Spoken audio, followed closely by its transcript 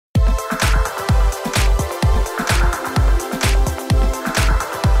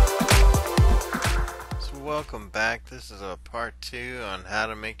welcome back. This is a part 2 on how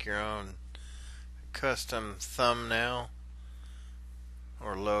to make your own custom thumbnail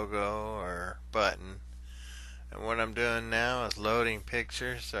or logo or button. And what I'm doing now is loading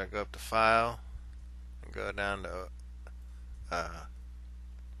pictures. So I go up to File and go down to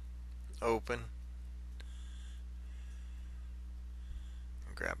Open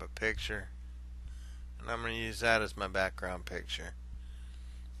and grab a picture, and I'm going to use that as my background picture.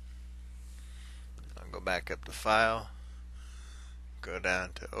 I'll go back up to File, go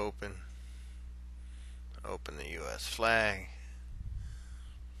down to Open the US flag,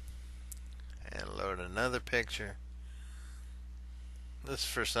 and load another picture. This is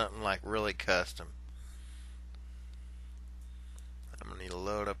for something like really custom. I'm going to need to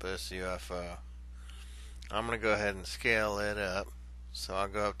load up this UFO. I'm going to go ahead and scale it up. So I'll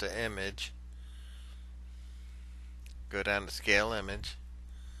go up to Image, go down to Scale Image,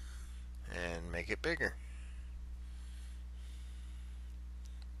 and make it bigger.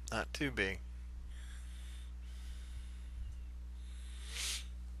 Not too big.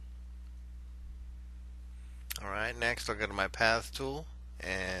 Alright, next I'll go to my Path tool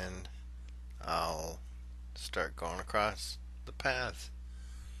and I'll start going across the path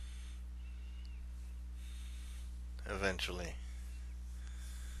eventually.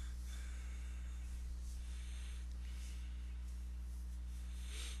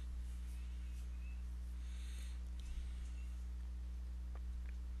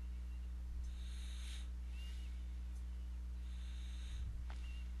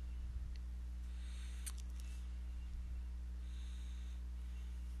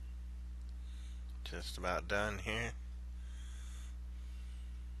 Just about done here.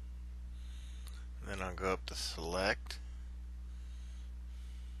 Then I'll go up to Select,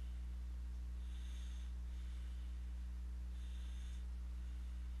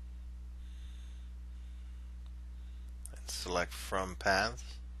 and select From Paths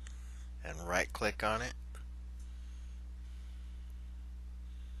and right click on it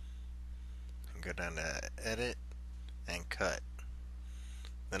and go down to Edit and Cut.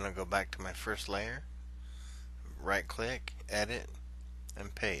 Then I'll go back to my first layer, right click, edit,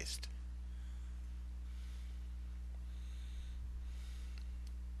 and paste.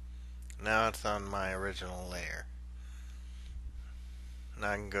 Now it's on my original layer. Now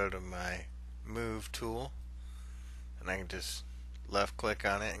I can go to my Move tool and I can just left click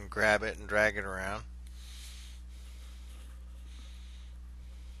on it and grab it and drag it around.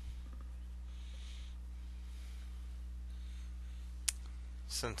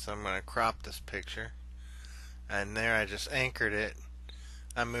 Since I'm going to crop this picture, and there I just anchored it,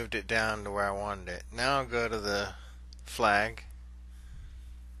 I moved it down to where I wanted it. Now I'll go to the flag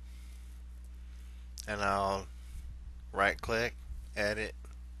and I'll right click, edit,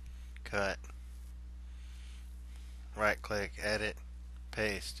 cut, right click, edit,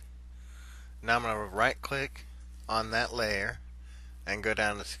 paste. Now I'm going to right click on that layer and go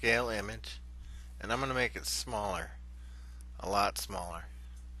down to Scale Image, and I'm going to make it smaller, a lot smaller.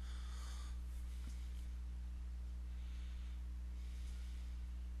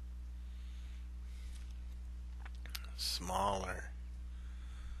 Smaller.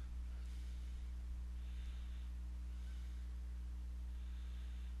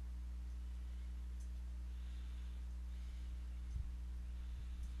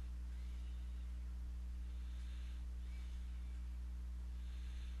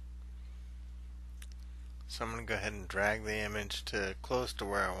 So I'm going to go ahead and drag the image to close to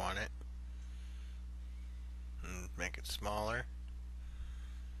where I want it and make it smaller.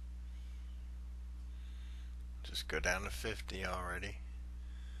 Just go down to 50 already.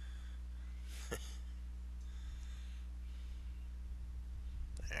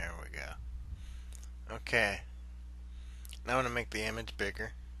 There we go. Okay. Now I'm going to make the image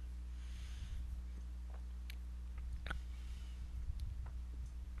bigger.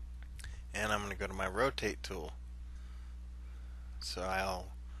 And I'm going to go to my Rotate tool. So I'll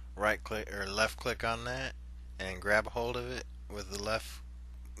right click or left click on that and grab a hold of it with the left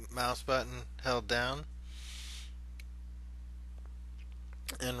mouse button held down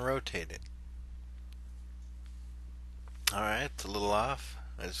and rotate it. Alright, it's a little off.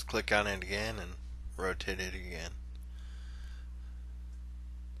 I just click on it again and rotate it again.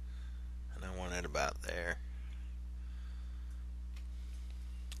 And I want it about there.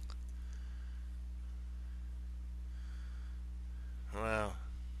 Well,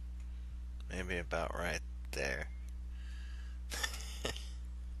 maybe about right there.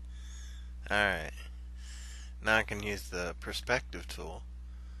 Alright. Now I can use the perspective tool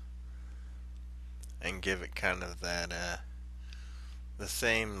and give it kind of that the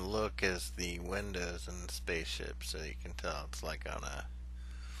same look as the windows in the spaceship, so you can tell it's like on a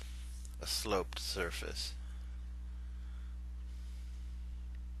sloped surface.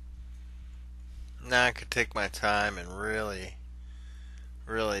 Now I could take my time and really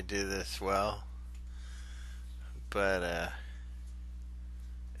do this well, but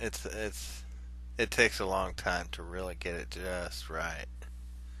it takes a long time to really get it just right.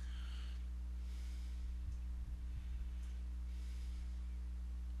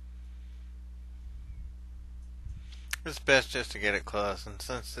 It's best just to get it close, and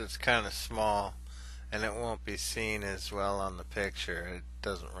since it's kind of small and it won't be seen as well on the picture, it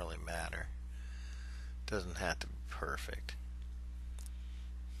doesn't really matter. It doesn't have to be perfect.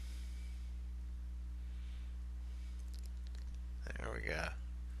 There we go.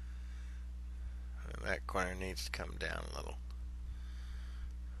 That corner needs to come down a little.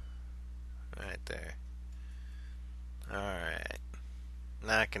 Right there. Alright.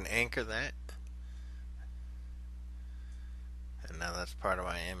 Now I can anchor that. And now that's part of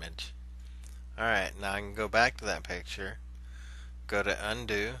my image. Alright, now I can go back to that picture. Go to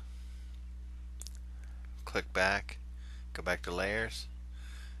undo. Click back. Go back to layers.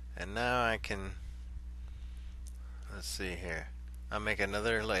 And now I can, let's see here. I'll make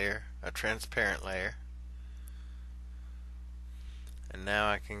another layer, a transparent layer. And now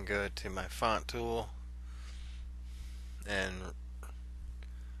I can go to my font tool and of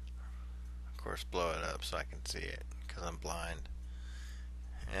course blow it up so I can see it because I'm blind.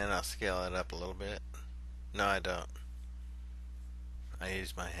 And I'll scale it up a little bit. No, I don't. I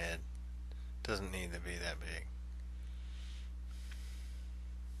use my head. Doesn't need to be that big.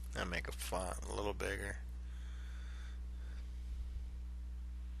 I'll make a font a little bigger.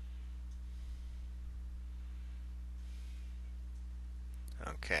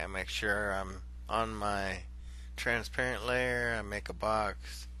 Okay, I make sure I'm on my transparent layer. I make a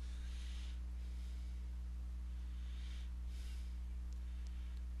box.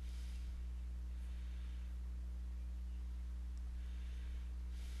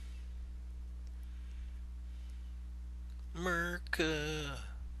 Merca,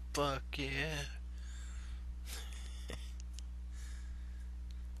 fuck yeah.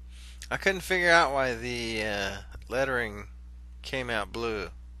 I couldn't figure out why the lettering came out blue.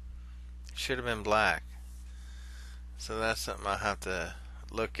 Should have been black. So that's something I'll have to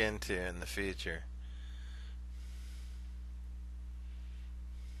look into in the future.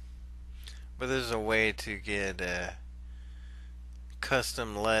 But there's a way to get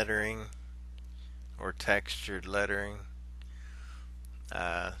custom lettering or textured lettering.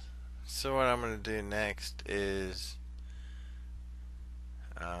 So what I'm going to do next is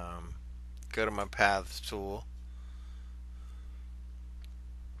go to my paths tool.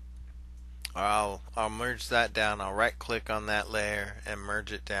 I'll merge that down. I'll right click on that layer and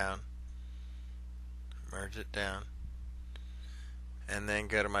merge it down. Merge it down. And then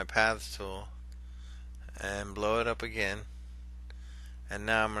go to my paths tool and blow it up again. And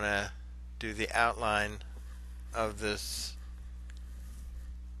now I'm going to do the outline of this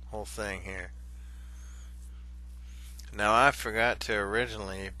whole thing here. Now I forgot to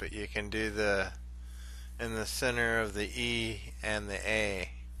originally, but you can do the in the center of the E and the A.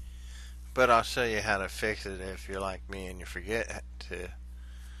 But I'll show you how to fix it if you're like me and you forget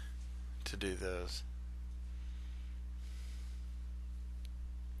to do those.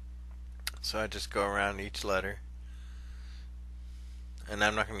 So I just go around each letter, and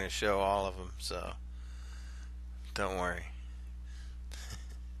I'm not going to show all of them, so don't worry.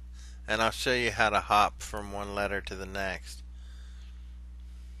 And I'll show you how to hop from one letter to the next.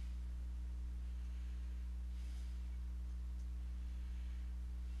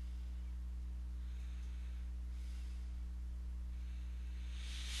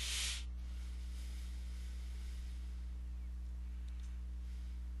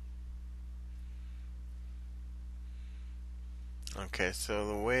 Okay, so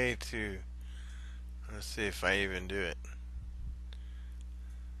the way to, let's see if I even do it.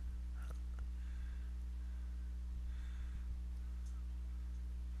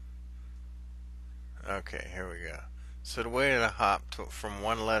 Okay, here we go. So the way to hop from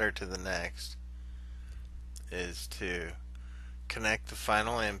one letter to the next is to connect the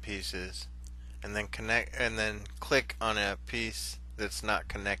final end pieces and then click on a piece that's not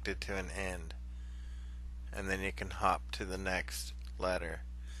connected to an end, and then you can hop to the next letter.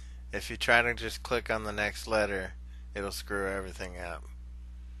 If you try to just click on the next letter, it'll screw everything up.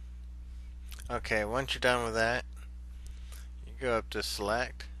 Okay, once you're done with that, you go up to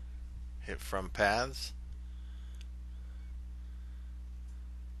select, hit from paths,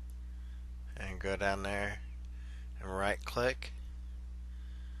 and go down there and right click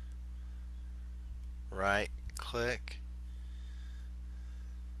right click,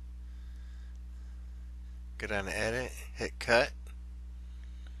 go down to edit, hit cut,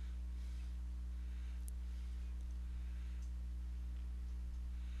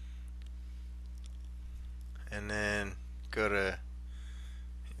 and then go to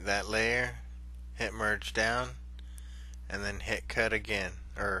that layer, hit merge down, and then hit cut again,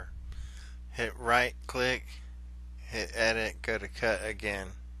 or hit right click, hit edit, go to cut again,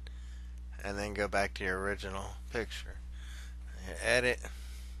 and then go back to your original picture. Hit edit,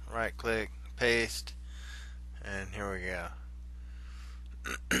 right click, paste, and here we go.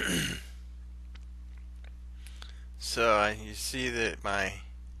 So you see that my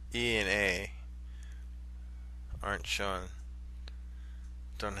E and A aren't showing,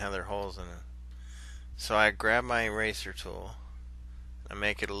 don't have their holes in it. So I grab my eraser tool, I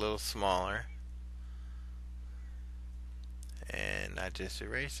make it a little smaller, and I just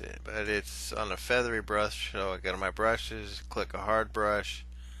erase it. But it's on a feathery brush, so I go to my brushes, click a hard brush,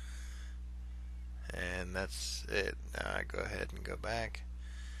 and that's it. Now I go ahead and go back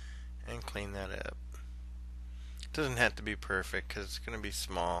and clean that up. It doesn't have to be perfect because it's going to be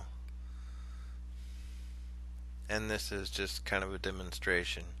small, and this is just kind of a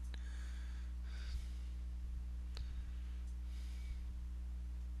demonstration.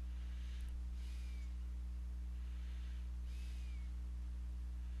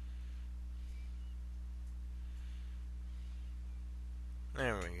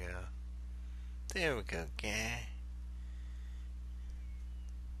 There we go. There we go, guy.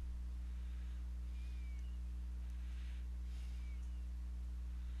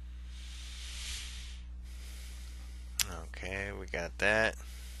 Okay, we got that.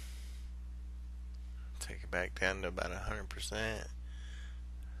 Take it back down to about 100%.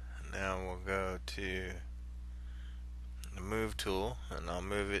 Now we'll go to the move tool, and I'll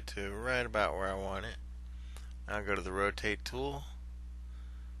move it to right about where I want it. I'll go to the rotate tool,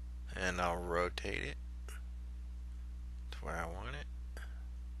 and I'll rotate it to where I want it,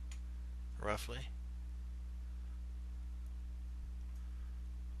 roughly.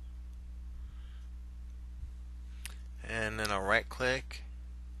 And then I'll right click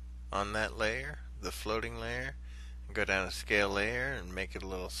on that layer, the floating layer, and go down to scale layer and make it a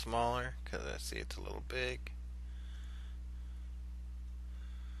little smaller because I see it's a little big.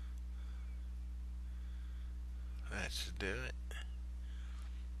 That should do it.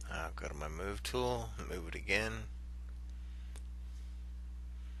 I'll go to my move tool, move it again,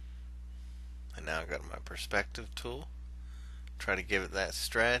 and now I'll go to my perspective tool, try to give it that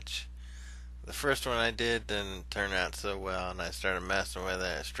stretch. The first one I did didn't turn out so well, and I started messing with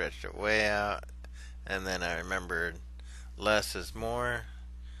it. I stretched it way out, and then I remembered less is more,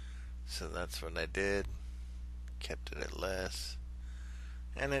 so that's what I did. Kept it at less,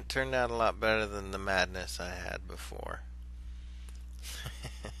 and it turned out a lot better than the madness I had before.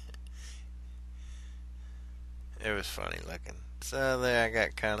 It was funny looking. So there I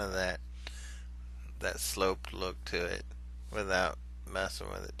got kind of that sloped look to it without messing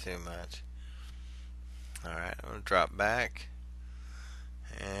with it too much. Alright, I'm going to drop back,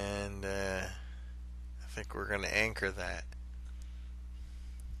 and I think we're going to anchor that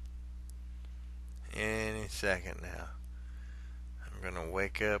any second now. I'm going to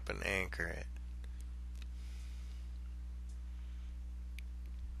wake up and anchor it.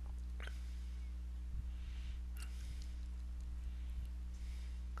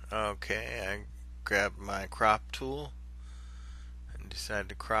 Okay, I grabbed my crop tool and decided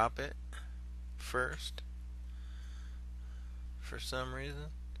to crop it first for some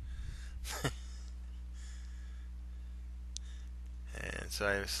reason. And so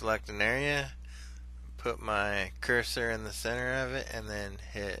I select an area, put my cursor in the center of it, and then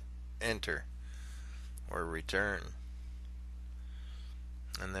hit enter or return.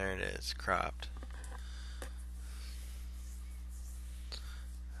 And there it is, cropped.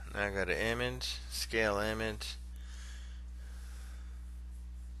 Now I go to image, scale image,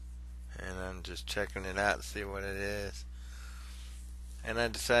 and I'm just checking it out to see what it is. And I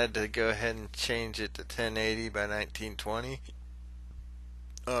decided to go ahead and change it to 1080 by 1920.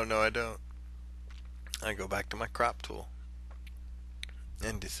 Oh no, I don't. I go back to my crop tool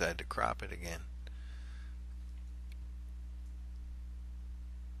and decide to crop it again.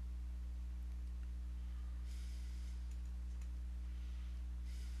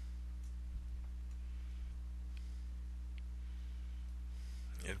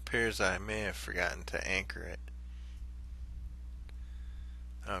 It appears I may have forgotten to anchor it.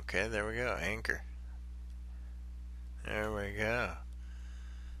 Okay, there we go, anchor. There we go.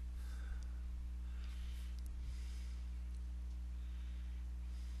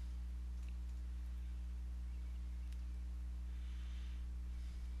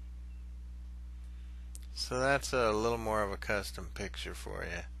 So that's a little more of a custom picture for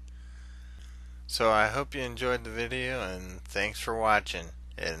you. So I hope you enjoyed the video, and thanks for watching.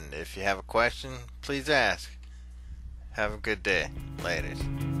 And if you have a question, please ask. Have a good day. Ladies.